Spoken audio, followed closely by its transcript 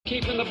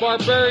Keeping the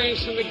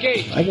barbarians from the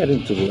gate. I got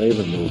into the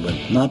labor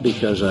movement not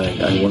because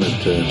I wanted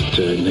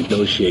to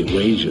negotiate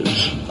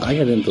wages. I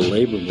got into the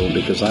labor movement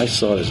because I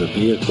saw it as a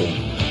vehicle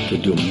to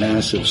do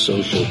massive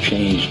social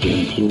change to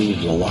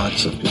improve the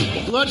lots of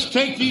people. Let's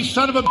take these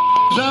son of a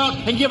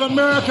out and give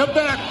America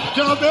back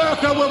to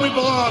America where we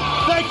belong.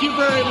 Thank you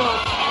very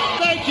much.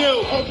 Thank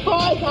you. As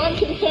far as I'm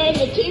concerned,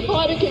 the Tea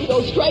Party can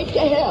go straight to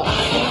hell.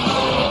 I am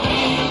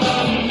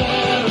a real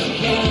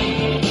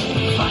American.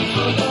 Fight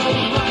for the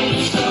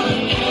rights of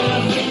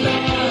every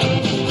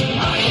man.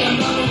 I am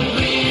a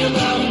real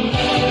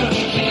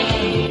American.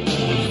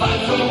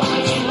 Fight for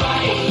what's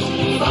right.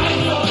 Fight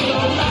for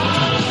your rights.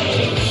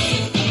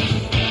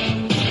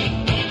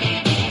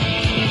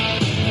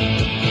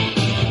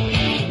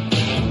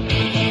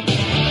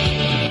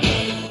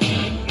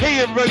 Hey,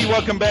 everybody,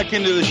 welcome back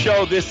into the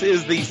show. This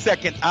is the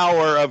second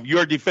hour of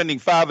Your Defending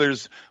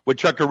Fathers with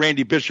Trucker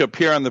Randy Bishop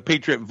here on the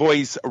Patriot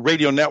Voice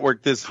Radio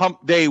Network. This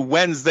Hump Day,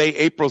 Wednesday,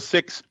 April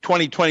 6,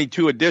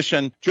 2022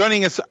 edition.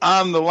 Joining us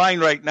on the line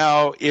right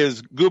now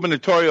is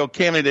gubernatorial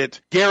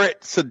candidate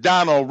Garrett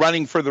Sedano,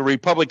 running for the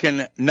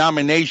Republican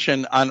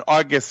nomination on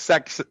August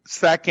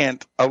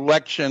 2nd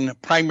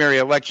primary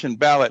election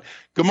ballot.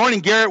 Good morning,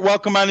 Garrett.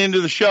 Welcome on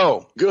into the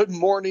show. Good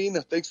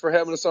morning. Thanks for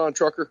having us on,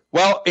 Trucker.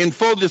 Well, in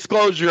full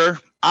disclosure,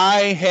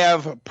 I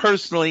have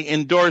personally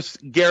endorsed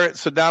Garrett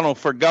Sedano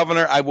for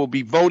governor. I will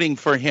be voting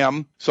for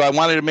him. So I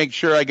wanted to make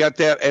sure I got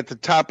that at the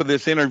top of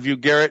this interview,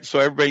 Garrett, so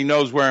everybody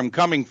knows where I'm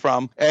coming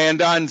from.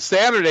 And on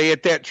Saturday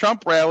at that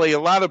Trump rally, a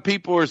lot of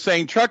people were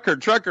saying, Trucker,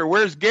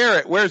 where's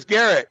Garrett? Where's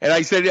Garrett? And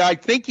I said, I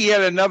think he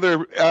had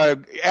another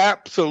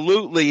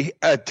absolutely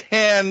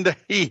attend.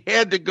 He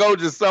had to go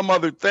to some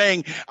other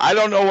thing. I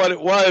don't know what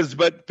it was,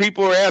 but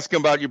people were asking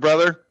about you,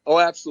 brother. Oh,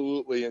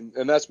 absolutely.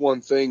 And that's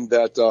one thing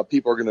that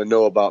people are going to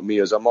know about me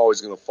is I'm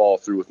always going to follow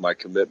through with my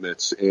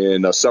commitments.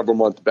 And several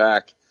months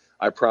back,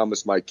 I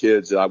promised my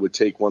kids that I would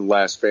take one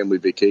last family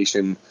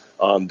vacation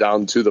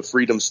down to the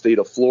Freedom State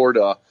of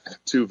Florida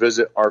to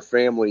visit our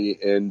family.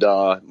 And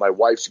my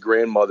wife's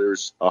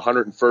grandmother's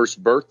 101st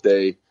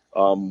birthday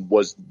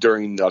was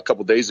during a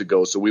couple days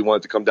ago. So we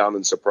wanted to come down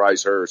and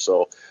surprise her.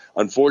 So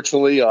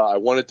unfortunately, I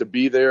wanted to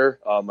be there.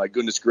 My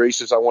goodness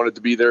gracious, I wanted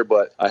to be there,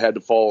 but I had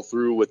to follow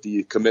through with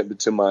the commitment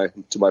to my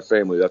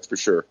family. That's for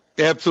sure.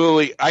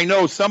 Absolutely. I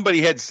know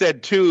somebody had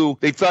said, too,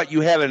 they thought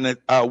you had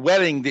a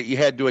wedding that you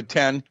had to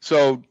attend.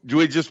 So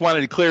we just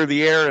wanted to clear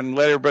the air and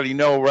let everybody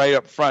know right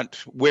up front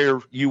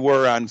where you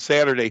were on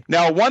Saturday.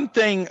 Now, one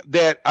thing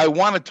that I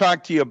want to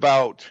talk to you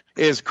about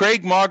is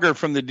Craig Mauger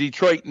from the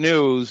Detroit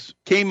News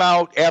came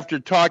out after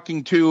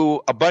talking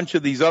to a bunch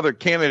of these other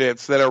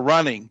candidates that are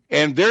running.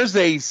 And there's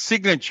a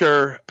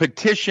signature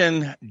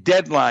petition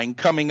deadline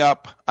coming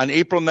up on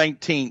April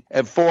 19th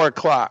at 4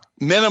 o'clock.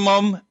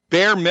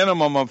 Bare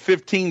minimum of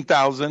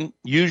 15,000,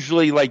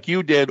 usually like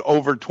you did,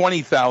 over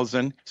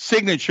 20,000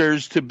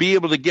 signatures to be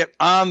able to get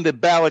on the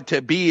ballot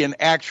to be an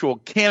actual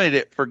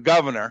candidate for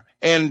governor.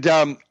 And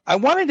I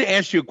wanted to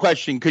ask you a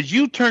question because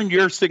you turned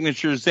your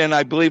signatures in,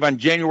 I believe, on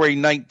January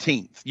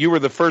 19th. You were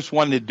the first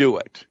one to do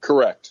it.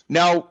 Correct.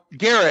 Now,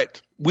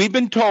 Garrett, we've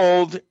been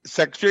told,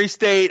 Secretary of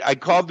State, I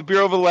called the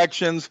Bureau of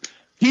Elections,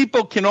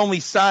 people can only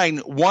sign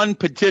one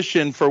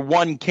petition for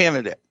one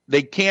candidate.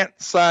 They can't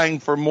sign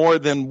for more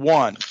than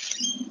one.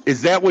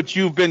 Is that what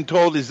you've been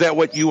told? Is that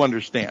what you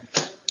understand?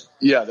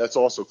 Yeah, that's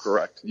also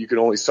correct. You can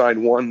only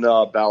sign one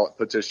ballot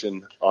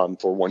petition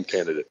for one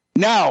candidate.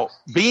 Now,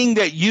 being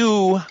that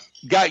you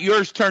got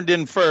yours turned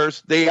in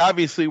first, they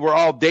obviously were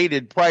all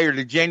dated prior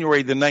to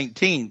January the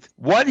 19th.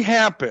 What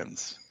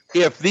happens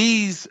if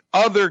these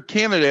other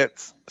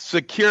candidates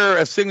secure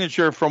a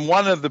signature from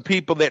one of the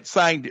people that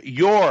signed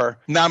your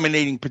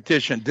nominating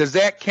petition? Does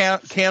that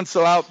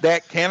cancel out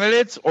that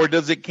candidate's, or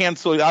does it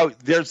cancel out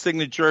their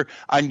signature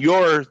on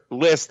your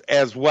list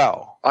as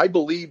well? I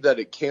believe that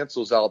it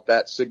cancels out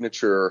that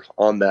signature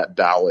on that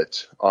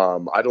ballot.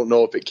 I don't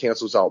know if it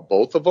cancels out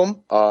both of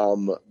them,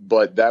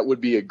 but that would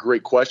be a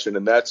great question.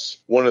 And that's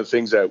one of the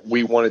things that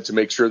we wanted to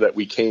make sure that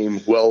we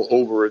came well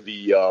over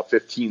the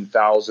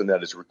 15,000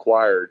 that is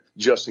required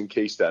just in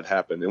case that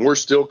happened. And we're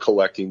still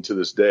collecting to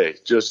this day,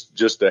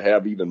 just to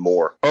have even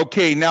more.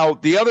 Okay, now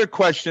the other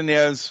question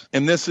is,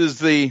 and this is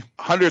the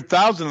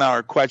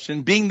 $100,000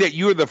 question, being that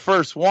you're the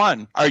first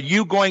one, are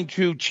you going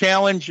to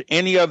challenge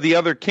any of the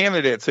other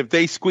candidates? If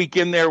they squeak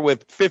in there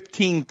with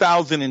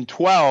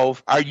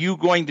 15,012, are you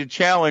going to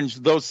challenge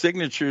those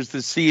signatures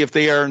to see if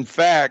they are in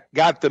fact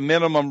got the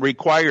minimum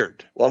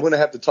required? Well, I'm going to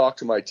have to talk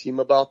to my team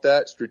about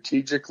that.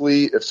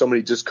 Strategically, if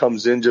somebody just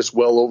comes in just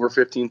well over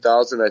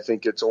 15,000, I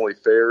think it's only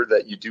fair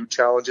that you do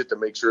challenge it to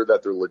make sure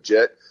that they're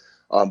legit.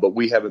 But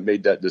we haven't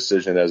made that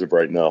decision as of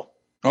right now.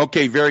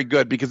 Okay, very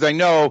good, because I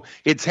know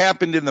it's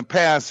happened in the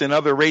past in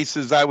other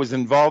races I was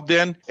involved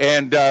in,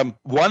 and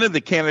one of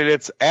the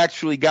candidates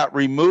actually got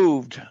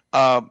removed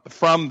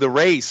from the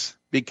race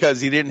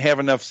because he didn't have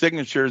enough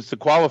signatures to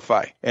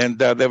qualify, and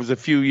that was a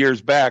few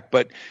years back.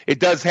 But it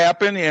does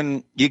happen,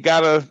 and you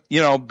gotta,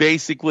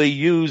 basically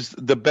use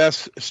the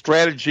best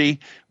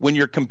strategy when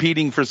you're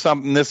competing for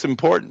something this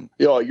important.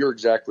 You're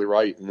exactly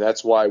right, and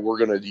that's why we're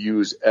going to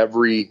use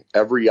every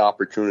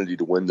opportunity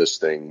to win this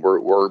thing.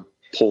 We're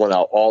pulling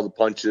out all the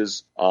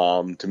punches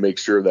to make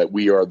sure that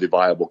we are the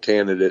viable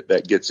candidate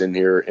that gets in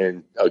here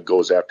and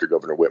goes after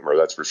Governor Whitmer.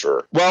 That's for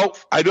sure. Well,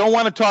 I don't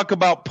want to talk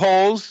about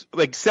polls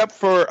except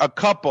for a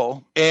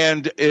couple,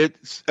 and it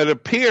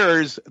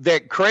appears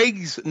that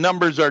Craig's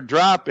numbers are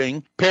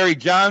dropping. Perry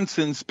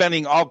Johnson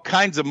spending all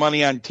kinds of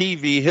money on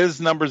TV. His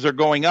numbers are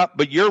going up,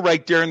 but you're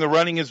right there in the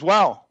running as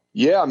well.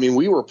 Yeah, I mean,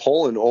 we were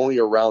polling only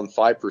around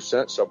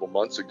 5% several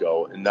months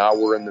ago, and now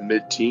we're in the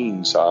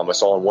mid-teens. I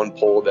saw in one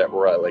poll that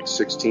we're at like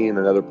 16,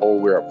 another poll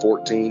we're at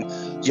 14.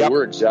 So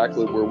We're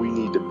exactly where we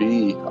need to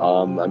be.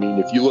 I mean,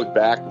 if you look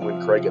back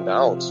when Craig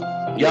announced,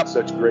 he had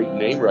such great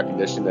name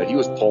recognition that he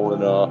was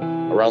polling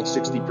around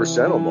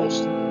 60%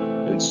 almost.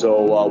 And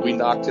so we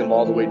knocked him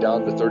all the way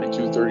down to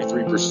 32,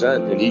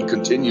 33%, and he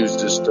continues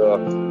just to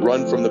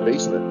run from the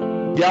basement.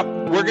 Yep,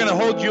 we're going to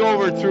hold you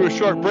over through a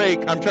short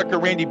break. I'm Trucker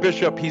Randy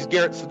Bishop. He's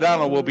Garrett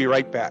Sedano. We'll be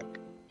right back.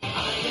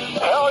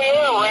 Hell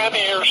yeah, Randy,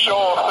 your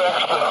show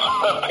affects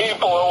the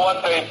people and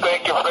what they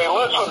think. If they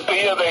listen to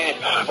you, it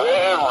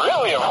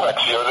really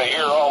affects you. They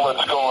hear all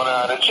that's going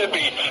on. It should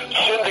be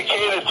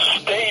syndicated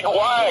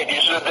statewide.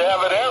 You should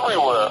have it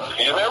everywhere.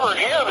 You never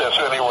hear this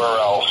anywhere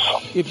else.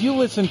 If you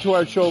listen to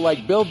our show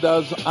like Bill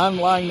does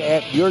online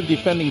at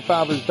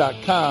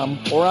yourdefendingfathers.com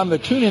or on the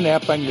TuneIn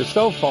app on your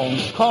cell phone,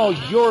 call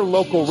your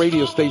local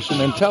radio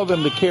station and tell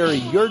them to carry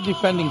Your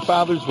Defending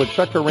Fathers with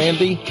Trucker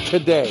Randy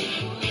today.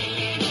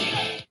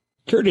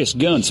 Curtis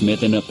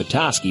Gunsmith in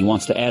Petoskey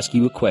wants to ask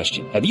you a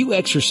question. Have you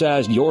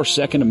exercised your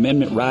Second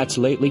Amendment rights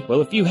lately?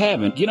 Well, if you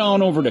haven't, get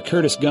on over to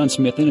Curtis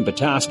Gunsmith in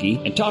Petoskey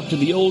and talk to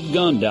the old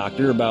gun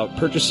doctor about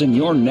purchasing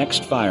your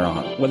next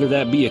firearm, whether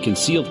that be a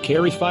concealed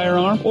carry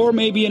firearm or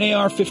maybe an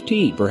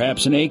AR-15,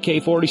 perhaps an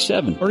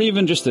AK-47, or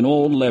even just an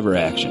old lever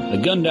action. The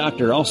gun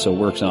doctor also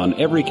works on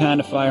every kind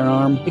of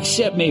firearm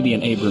except maybe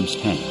an Abrams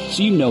tank.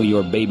 So you know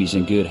your baby's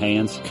in good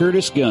hands.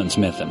 Curtis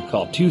Gunsmith.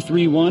 Call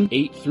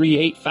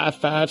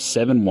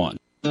 231-838-5571.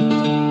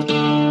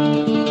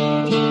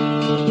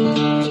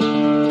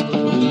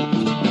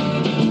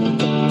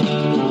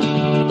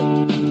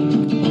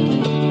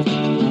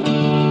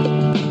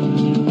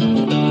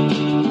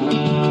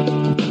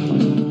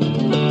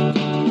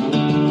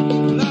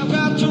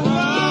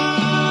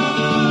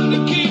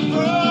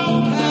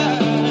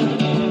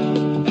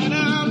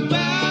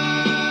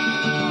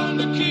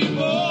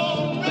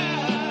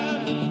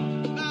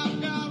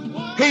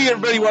 Hey,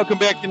 everybody, welcome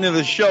back into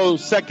the show.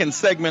 Second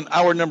segment,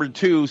 hour number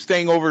 2,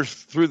 staying over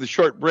through the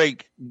short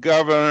break.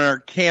 Governor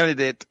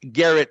candidate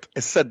Garrett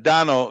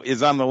Sedano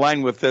is on the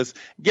line with us.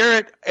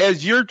 Garrett,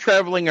 as you're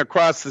traveling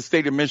across the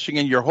state of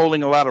Michigan, you're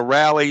holding a lot of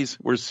rallies.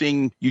 We're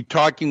seeing you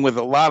talking with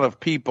a lot of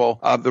people.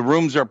 The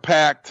rooms are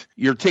packed.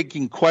 You're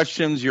taking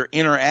questions. You're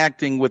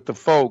interacting with the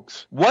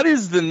folks. What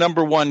is the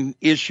number one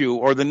issue,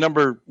 or the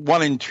number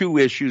 1 and 2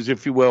 issues,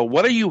 if you will?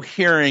 What are you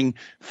hearing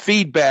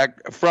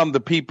feedback from the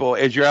people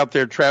as you're out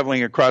there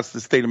traveling across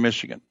the state of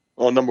Michigan?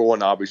 Well, number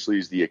one, obviously,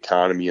 is the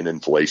economy and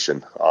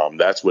inflation.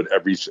 That's what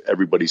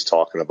everybody's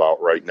talking about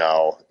right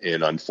now.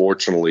 And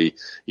unfortunately,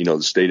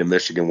 the state of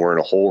Michigan, we're in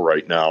a hole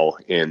right now.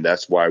 And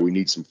that's why we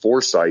need some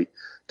foresight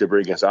to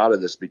bring us out of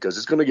this, because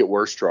it's going to get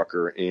worse,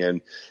 Trucker. And,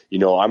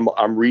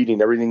 I'm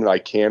reading everything that I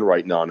can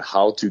right now on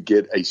how to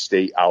get a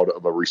state out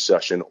of a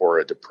recession or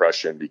a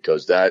depression,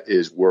 because that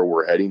is where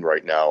we're heading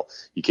right now.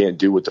 You can't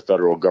do what the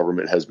federal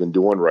government has been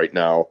doing right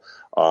now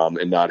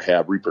and not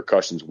have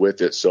repercussions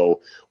with it.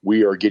 So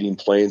we are getting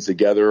plans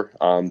together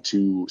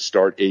to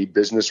start a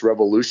business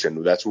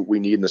revolution. That's what we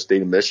need in the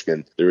state of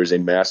Michigan. There is a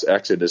mass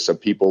exodus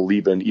of people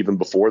leaving even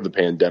before the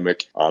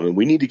pandemic, and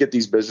we need to get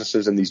these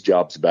businesses and these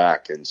jobs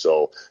back. And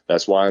so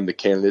that's why I'm the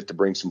candidate to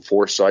bring some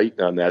foresight.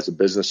 And as a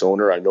business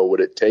owner, I know what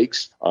it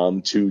takes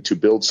to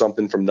build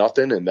something from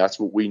nothing, and that's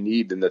what we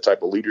need and the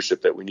type of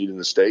leadership that we need in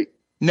the state.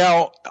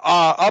 Now,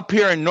 up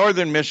here in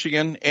northern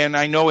Michigan, and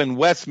I know in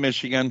West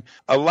Michigan,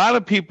 a lot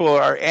of people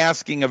are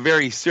asking a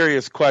very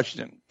serious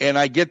question. And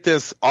I get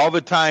this all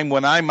the time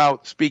when I'm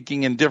out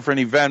speaking in different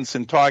events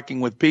and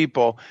talking with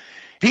people.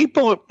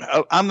 People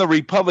on the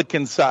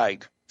Republican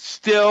side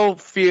still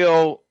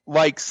feel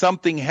like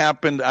something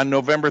happened on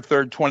November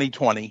 3rd,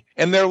 2020.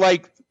 And they're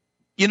like,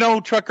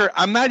 Trucker,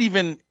 I'm not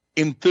even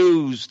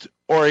enthused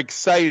or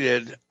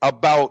excited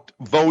about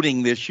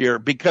voting this year,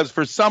 because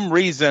for some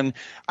reason,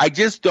 I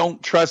just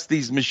don't trust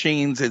these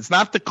machines. It's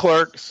not the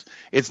clerks.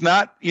 It's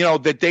not,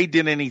 that they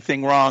did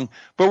anything wrong,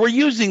 but we're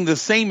using the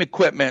same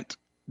equipment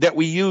that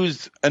we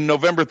used on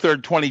November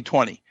 3rd,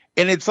 2020.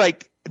 And it's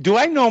like, do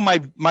I know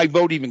my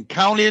vote even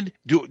counted?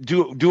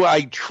 Do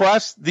I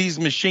trust these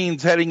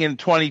machines heading in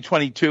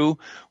 2022?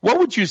 What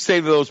would you say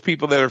to those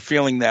people that are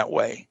feeling that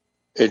way?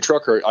 And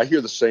Trucker, I hear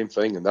the same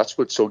thing, and that's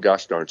what's so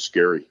gosh darn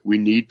scary. We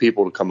need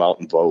people to come out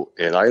and vote,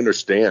 and I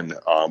understand.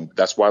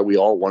 That's why we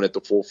all wanted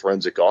the full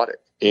forensic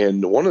audit.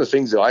 And one of the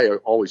things that I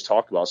always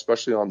talk about,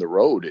 especially on the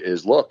road,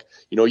 is look,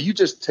 you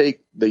just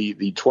take the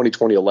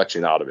 2020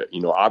 election out of it.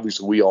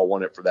 Obviously we all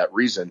want it for that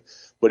reason.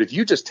 But if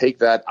you just take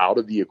that out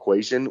of the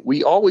equation,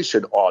 we always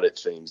should audit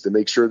things to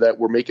make sure that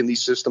we're making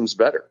these systems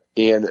better.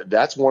 And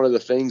that's one of the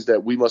things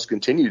that we must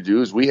continue to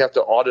do is we have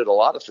to audit a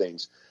lot of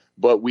things.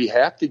 But we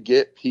have to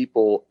get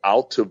people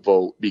out to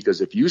vote,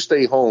 because if you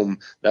stay home,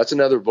 that's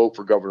another vote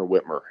for Governor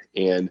Whitmer.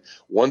 And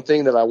one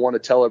thing that I want to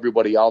tell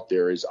everybody out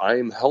there is I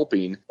am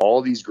helping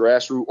all these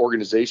grassroots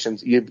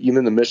organizations,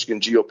 even the Michigan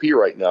GOP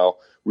right now,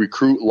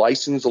 recruit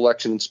licensed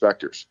election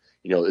inspectors.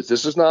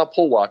 This is not a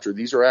poll watcher.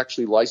 These are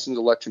actually licensed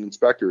election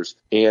inspectors,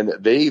 and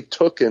they've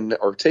taken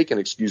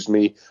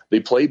the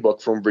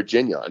playbook from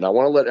Virginia. And I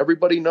want to let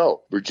everybody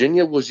know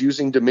Virginia was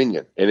using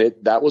Dominion, and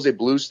that was a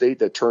blue state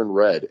that turned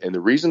red. And the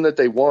reason that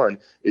they won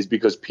is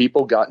because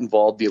people got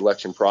involved in the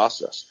election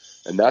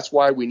process. And that's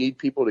why we need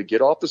people to get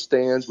off the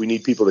stands. We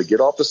need people to get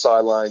off the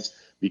sidelines,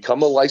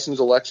 become a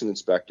licensed election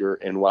inspector.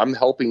 And I'm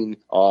helping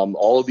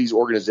all of these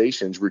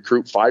organizations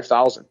recruit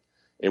 5,000.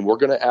 And we're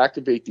going to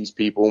activate these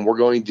people, and we're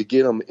going to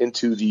get them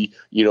into the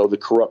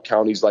corrupt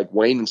counties like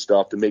Wayne and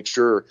stuff to make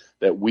sure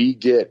that we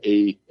get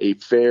a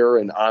fair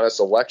and honest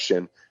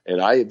election.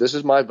 And this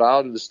is my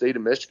vow to the state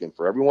of Michigan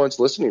for everyone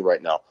that's listening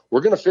right now. We're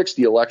going to fix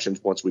the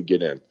elections once we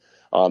get in.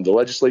 The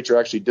legislature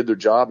actually did their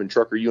job, and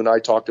Trucker, you and I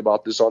talked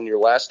about this on your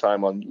last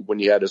time when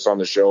you had us on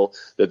the show,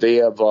 that they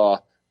have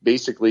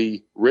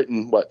basically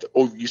written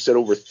you said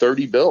over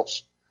 30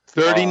 bills.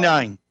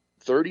 39.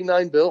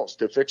 39 bills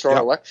to fix our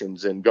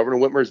elections, and Governor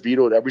Whitmer has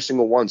vetoed every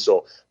single one.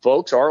 So,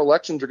 folks, our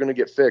elections are going to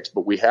get fixed,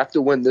 but we have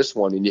to win this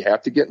one, and you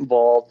have to get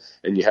involved,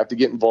 and you have to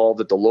get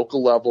involved at the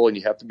local level, and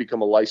you have to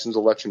become a licensed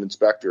election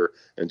inspector.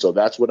 And so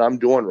that's what I'm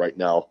doing right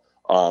now,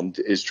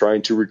 is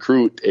trying to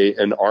recruit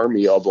an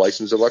army of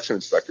licensed election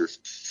inspectors.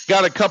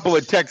 Got a couple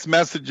of text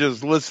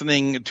messages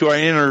listening to our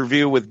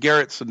interview with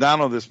Garrett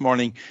Sedano this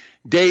morning.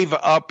 Dave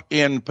up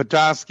in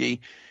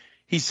Petoskey,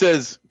 he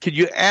says, could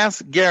you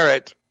ask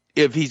Garrett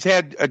if he's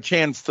had a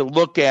chance to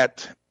look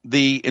at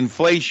the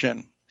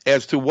inflation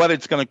as to what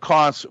it's going to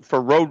cost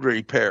for road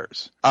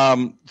repairs?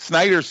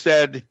 Snyder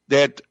said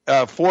that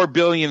 $4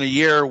 billion a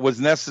year was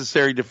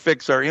necessary to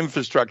fix our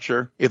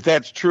infrastructure. If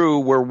that's true,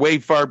 we're way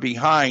far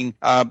behind.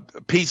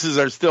 Pieces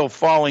are still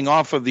falling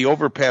off of the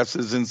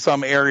overpasses in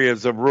some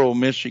areas of rural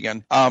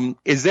Michigan.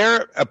 Is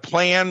there a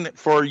plan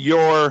for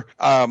your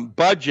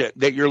budget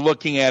that you're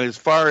looking at as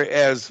far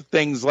as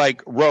things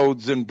like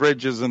roads and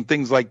bridges and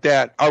things like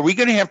that? Are we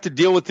going to have to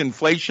deal with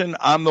inflation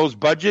on those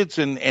budgets,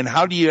 and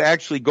how do you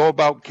actually go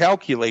about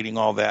calculating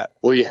all that?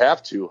 Well, you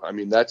have to. I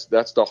mean, that's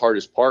the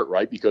hardest part,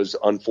 right? Because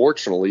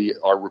unfortunately,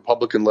 our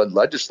Republican-led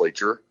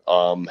legislature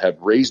have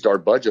raised our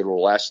budget over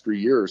the last 3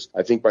 years,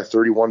 I think by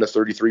 31 to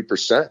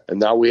 33%. And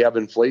now we have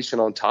inflation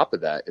on top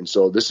of that. And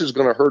so this is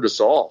going to hurt us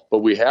all. But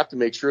we have to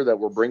make sure that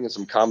we're bringing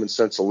some common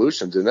sense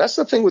solutions. And that's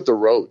the thing with the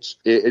roads.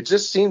 It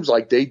just seems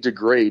like they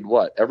degrade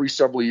every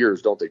several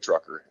years, don't they,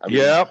 Trucker? I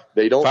mean,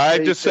 they don't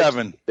 5 to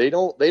 7. They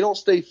don't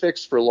stay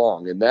fixed for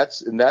long. And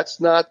that's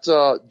not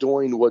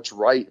doing what's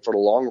right for the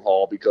long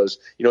haul, because,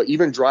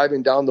 even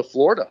driving down to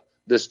Florida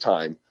this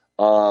time,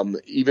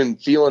 even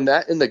feeling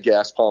that in the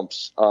gas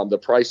pumps, the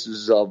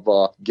prices of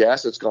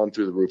gas that's gone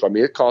through the roof. I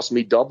mean, it cost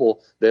me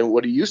double than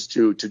what it used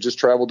to just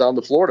travel down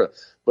to Florida.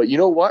 But you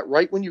know what?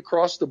 Right when you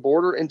cross the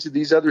border into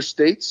these other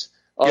states,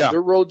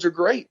 their roads are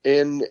great.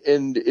 And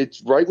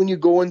it's right when you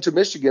go into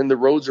Michigan, the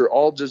roads are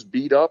all just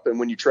beat up. And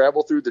when you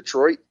travel through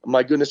Detroit,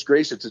 my goodness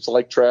gracious, it's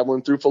like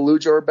traveling through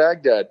Fallujah or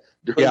Baghdad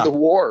during the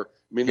war.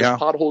 I mean, there's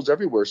potholes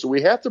everywhere. So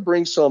we have to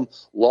bring some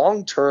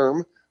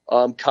long-term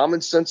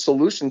common sense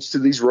solutions to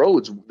these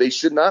roads. They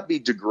should not be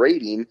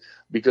degrading,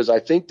 because I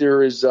think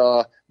there is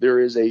a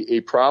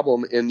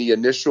problem in the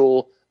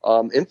initial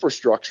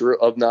infrastructure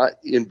of not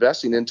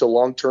investing into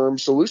long-term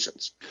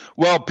solutions.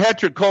 Well,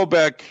 Patrick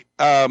Kolbeck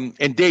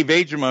and Dave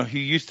Agema, who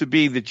used to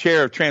be the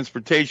chair of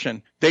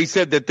transportation, they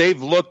said that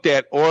they've looked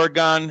at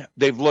Oregon.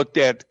 They've looked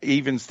at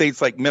even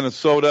states like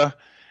Minnesota.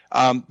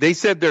 They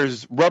said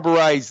there's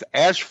rubberized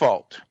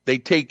asphalt. They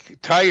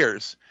take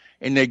tires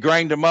and they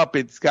grind them up.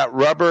 It's got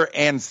rubber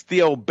and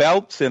steel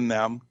belts in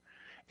them,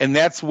 and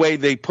that's the way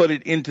they put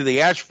it into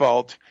the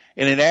asphalt,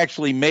 and it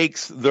actually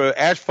makes the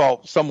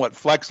asphalt somewhat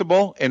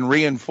flexible and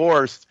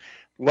reinforced,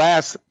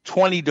 lasts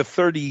 20 to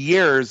 30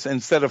 years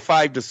instead of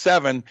 5 to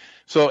 7.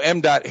 So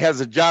MDOT has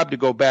a job to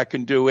go back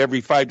and do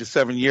every 5 to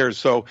 7 years.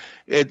 So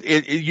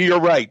you're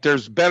right.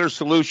 There's better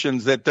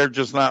solutions that they're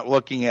just not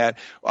looking at.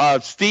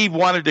 Steve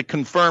wanted to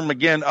confirm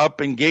again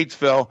up in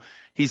Gatesville.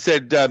 He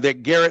said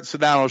that Garrett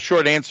Sedano,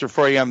 short answer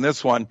for you on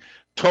this one,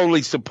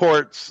 totally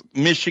supports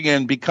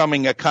Michigan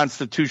becoming a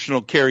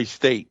constitutional carry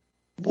state.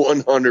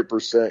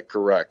 100%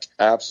 correct.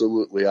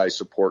 Absolutely, I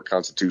support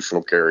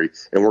constitutional carry,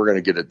 and we're going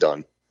to get it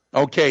done.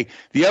 Okay.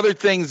 The other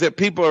things that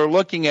people are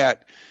looking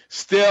at,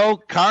 still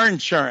car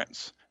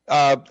insurance.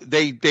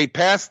 They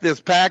passed this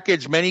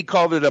package. Many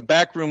called it a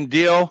backroom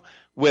deal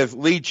with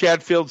Lee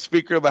Chatfield,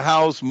 Speaker of the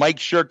House, Mike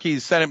Shirkey,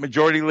 Senate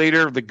Majority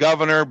Leader, the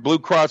governor, Blue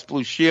Cross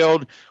Blue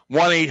Shield,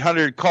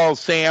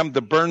 1-800-CALL-SAM.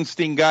 The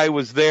Bernstein guy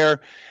was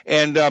there,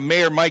 and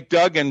Mayor Mike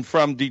Duggan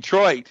from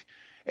Detroit.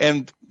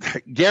 And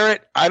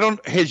Garrett,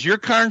 has your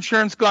car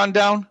insurance gone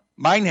down?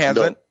 Mine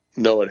hasn't.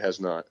 No, it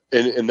has not.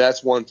 And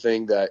that's one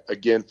thing that,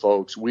 again,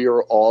 folks, we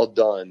are all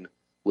done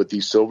with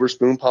these silver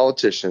spoon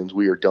politicians.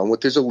 We are done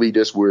with these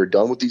elitists. We're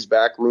done with these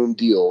backroom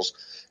deals.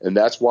 And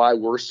that's why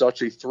we're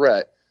such a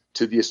threat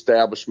to the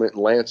establishment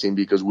in Lansing,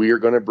 because we are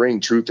going to bring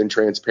truth and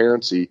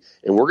transparency,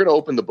 and we're going to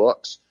open the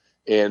books.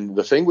 And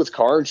the thing with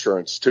car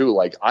insurance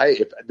too,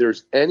 if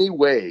there's any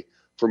way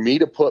for me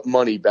to put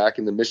money back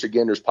in the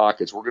Michiganders'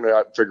 pockets, we're going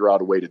to figure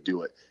out a way to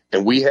do it.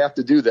 And we have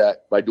to do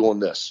that by doing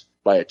this,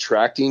 by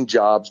attracting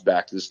jobs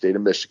back to the state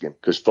of Michigan.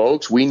 Because,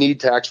 folks, we need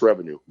tax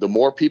revenue. The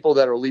more people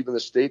that are leaving the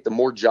state, the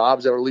more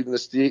jobs that are leaving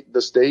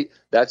the state,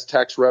 that's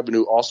tax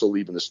revenue also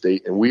leaving the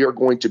state. And we are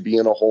going to be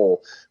in a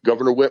hole.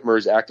 Governor Whitmer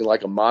is acting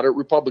like a moderate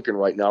Republican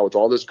right now with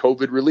all this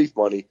COVID relief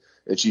money,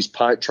 and she's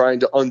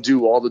trying to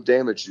undo all the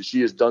damage that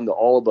she has done to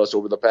all of us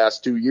over the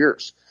past 2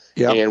 years.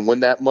 Yep. And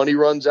when that money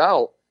runs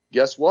out,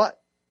 guess what?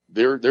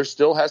 There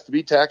still has to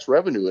be tax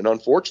revenue, and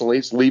unfortunately,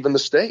 it's leaving the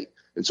state.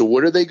 And so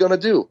what are they going to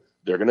do?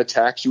 They're going to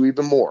tax you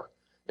even more.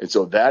 And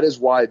so that is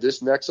why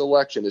this next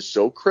election is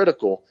so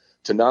critical,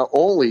 to not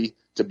only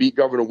to beat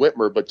Governor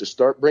Whitmer, but to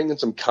start bringing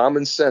some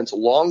common sense,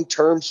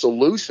 long-term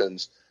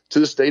solutions to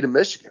the state of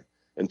Michigan.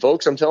 And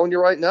folks, I'm telling you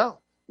right now,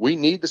 we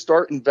need to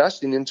start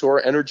investing into our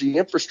energy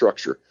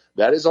infrastructure.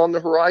 That is on the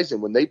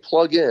horizon. When they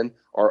plug in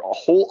a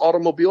whole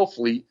automobile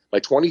fleet by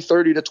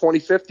 2030 to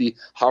 2050,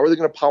 how are they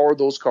going to power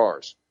those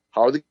cars?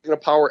 How are they going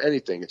to power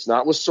anything? It's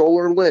not with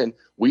solar and wind.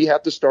 We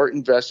have to start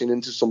investing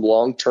into some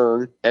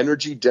long-term,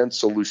 energy-dense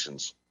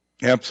solutions.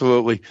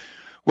 Absolutely.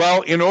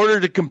 Well, in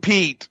order to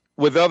compete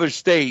with other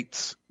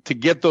states to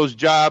get those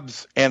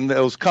jobs and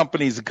those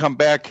companies to come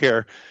back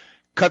here,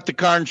 cut the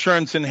car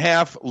insurance in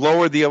half,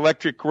 lower the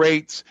electric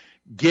rates,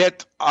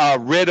 get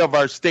rid of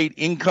our state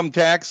income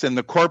tax and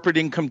the corporate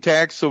income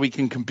tax so we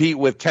can compete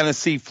with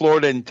Tennessee,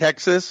 Florida, and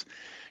Texas.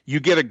 You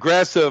get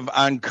aggressive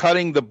on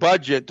cutting the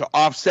budget to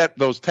offset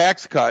those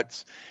tax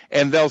cuts,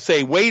 and they'll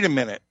say, wait a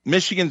minute,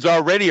 Michigan's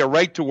already a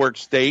right-to-work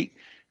state.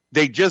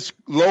 They just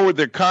lowered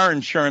their car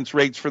insurance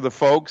rates for the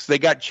folks. They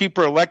got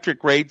cheaper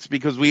electric rates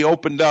because we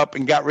opened up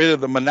and got rid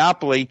of the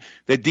monopoly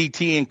that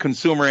DTE and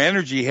Consumer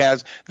Energy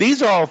has.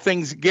 These are all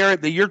things,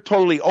 Garrett, that you're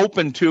totally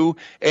open to,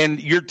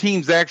 and your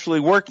team's actually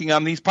working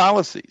on these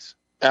policies.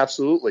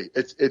 Absolutely.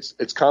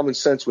 It's common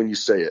sense when you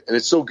say it. And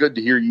it's so good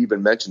to hear you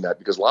even mention that,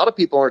 because a lot of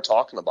people aren't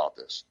talking about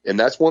this. And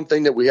that's one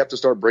thing that we have to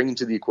start bringing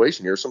to the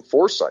equation here, some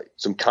foresight,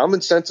 some common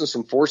sense and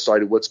some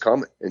foresight of what's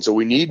coming. And so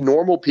we need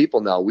normal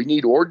people now. We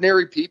need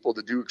ordinary people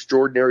to do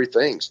extraordinary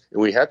things. And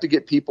we have to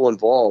get people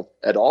involved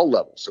at all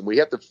levels. And we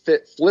have to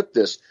flip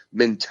this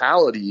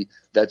mentality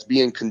that's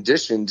being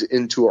conditioned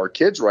into our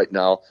kids right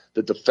now,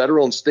 that the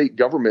federal and state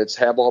governments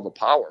have all the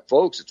power.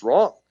 Folks, it's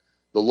wrong.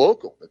 The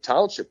local, the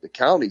township, the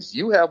counties,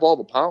 you have all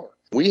the power.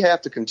 We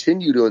have to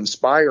continue to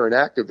inspire and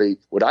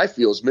activate what I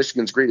feel is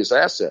Michigan's greatest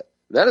asset.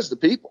 And that is the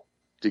people,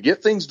 to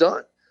get things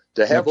done,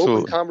 to have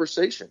open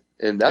conversation.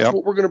 And that's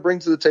what we're going to bring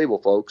to the table,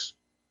 folks.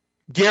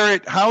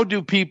 Garrett, how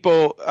do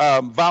people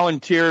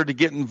volunteer to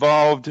get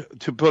involved,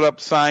 to put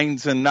up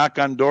signs and knock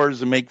on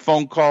doors and make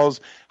phone calls?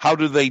 How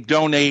do they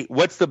donate?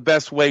 What's the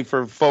best way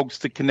for folks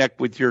to connect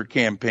with your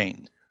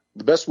campaign?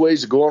 The best way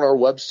is to go on our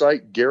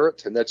website,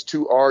 Garrett, and that's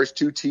 2 R's,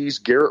 2 T's,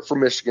 Garrett for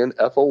Michigan,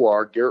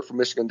 FOR,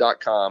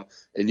 GarrettForMichigan.com,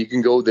 and you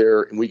can go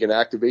there and we can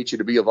activate you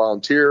to be a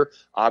volunteer.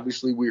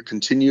 Obviously, we're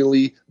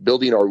continually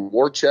building our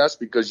war chest,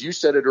 because you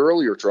said it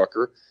earlier,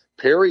 Trucker.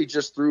 Perry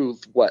just threw,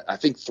 I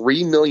think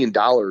 $3 million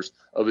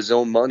of his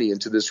own money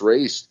into this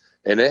race,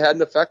 and it had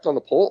an effect on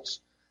the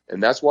polls.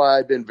 And that's why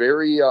I've been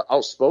very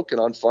outspoken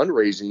on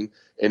fundraising.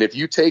 And if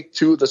you take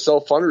two of the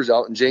self-funders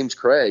out in James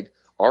Craig,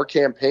 our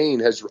campaign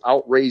has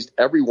outraised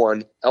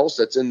everyone else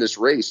that's in this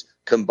race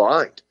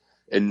combined.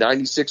 And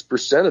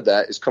 96% of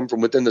that has come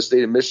from within the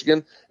state of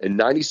Michigan. And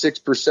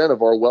 96%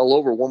 of our well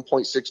over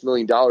 $1.6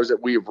 million that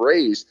we have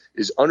raised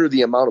is under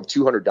the amount of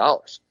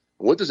 $200.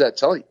 And what does that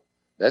tell you?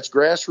 That's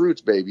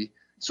grassroots, baby.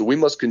 So we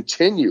must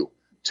continue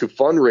to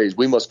fundraise.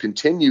 We must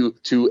continue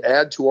to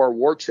add to our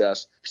war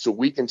chest so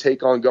we can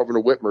take on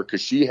Governor Whitmer,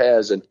 because she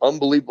has an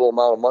unbelievable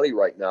amount of money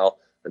right now.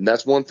 And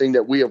that's one thing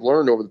that we have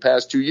learned over the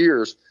past 2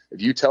 years.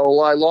 If you tell a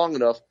lie long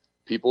enough,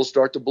 people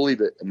start to believe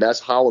it. And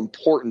that's how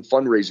important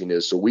fundraising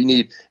is. So we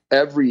need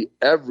every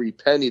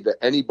penny that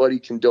anybody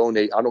can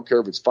donate. I don't care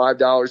if it's $5,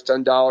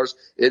 $10.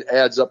 It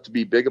adds up to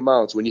be big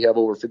amounts when you have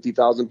over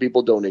 50,000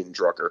 people donating,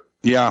 Trucker.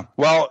 Yeah.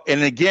 Well,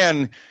 and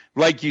again,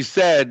 like you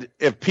said,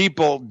 if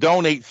people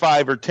donate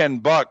 $5 or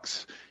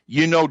 $10,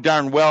 you know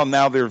darn well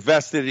now they're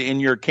vested in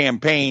your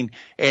campaign,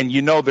 and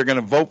you know they're going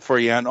to vote for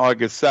you on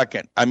August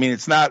 2nd. I mean,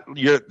 it's not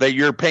that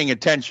you're paying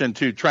attention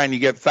to trying to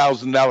get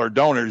 $1,000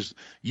 donors.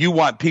 You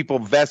want people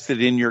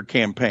vested in your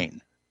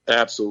campaign.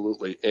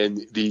 Absolutely.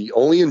 And the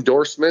only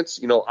endorsements,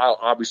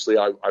 obviously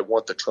I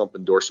want the Trump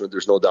endorsement.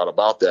 There's no doubt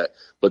about that.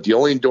 But the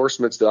only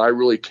endorsements that I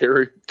really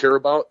care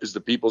about is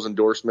the people's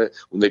endorsement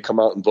when they come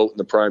out and vote in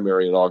the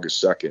primary on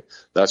August 2nd.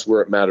 That's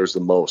where it matters the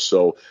most.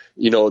 So,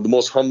 the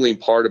most humbling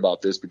part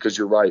about this, because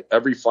you're right,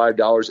 every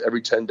 $5,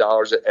 every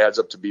 $10, it adds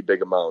up to be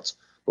big amounts.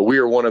 But we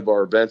are one of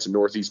our events in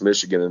Northeast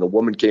Michigan, and a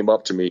woman came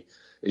up to me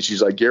and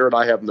she's like, Garrett,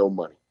 I have no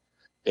money.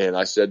 And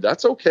I said,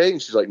 that's okay.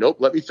 And she's like, nope,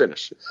 let me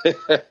finish.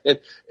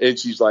 And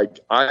she's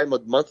like, I'm a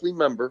monthly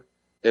member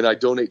and I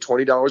donate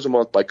 $20 a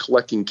month by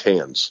collecting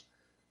cans.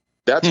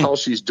 That's how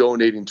she's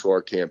donating to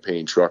our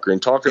campaign, Trucker, and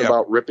talking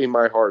about ripping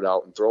my heart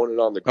out and throwing it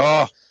on the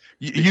ground. Oh,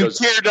 you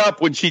teared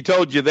up when she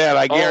told you that.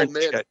 I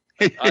guarantee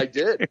it. I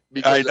did,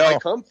 because I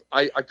come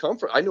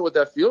from, I know what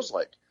that feels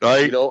like.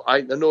 Right.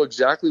 I know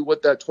exactly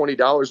what that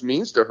 $20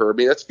 means to her. I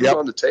mean, that's food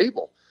on the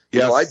table.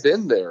 Yes. I've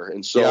been there.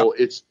 And so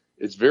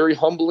it's very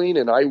humbling,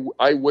 and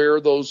I wear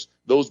those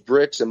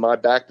bricks in my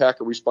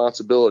backpack of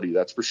responsibility.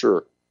 That's for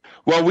sure.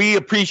 Well, we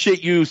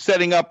appreciate you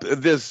setting up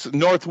this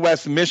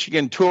Northwest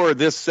Michigan tour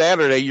this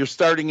Saturday. You're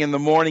starting in the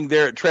morning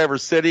there at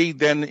Traverse City.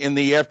 Then in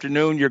the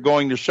afternoon, you're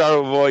going to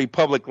Charlevoix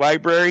Public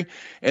Library.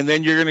 And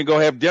then you're going to go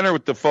have dinner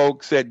with the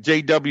folks at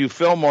J.W.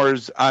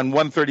 Fillmore's on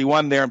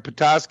 131 there in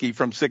Petoskey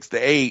from 6 to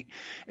 8.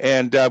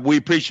 And we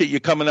appreciate you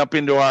coming up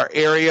into our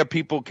area.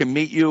 People can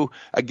meet you.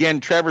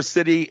 Again, Traverse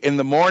City in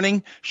the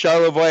morning,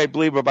 Charlevoix, I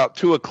believe, about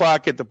 2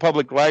 o'clock at the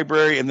Public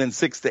Library, and then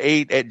 6 to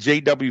 8 at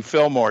J.W.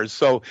 Fillmore's.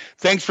 So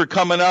thanks for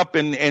coming up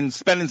and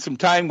spending some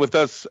time with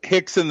us,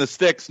 Hicks and the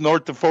Sticks,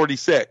 north of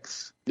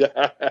 46.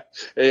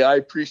 Hey, I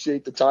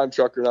appreciate the time,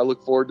 Trucker, and I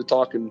look forward to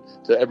talking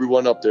to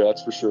everyone up there.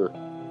 That's for sure.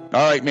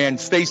 All right, man.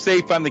 Stay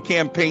safe on the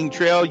campaign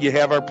trail. You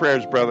have our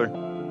prayers, brother.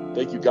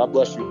 Thank you. God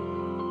bless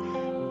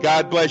you.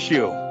 God bless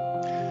you.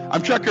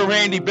 I'm Trucker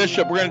Randy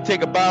Bishop. We're going to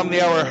take a bottom of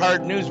the hour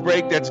hard news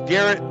break. That's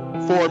Garrett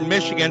for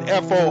Michigan,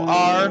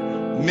 FOR,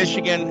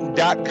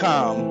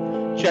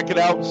 Michigan.com. Check it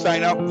out,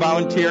 sign up,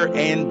 volunteer,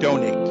 and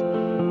donate.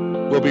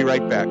 We'll be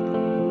right back.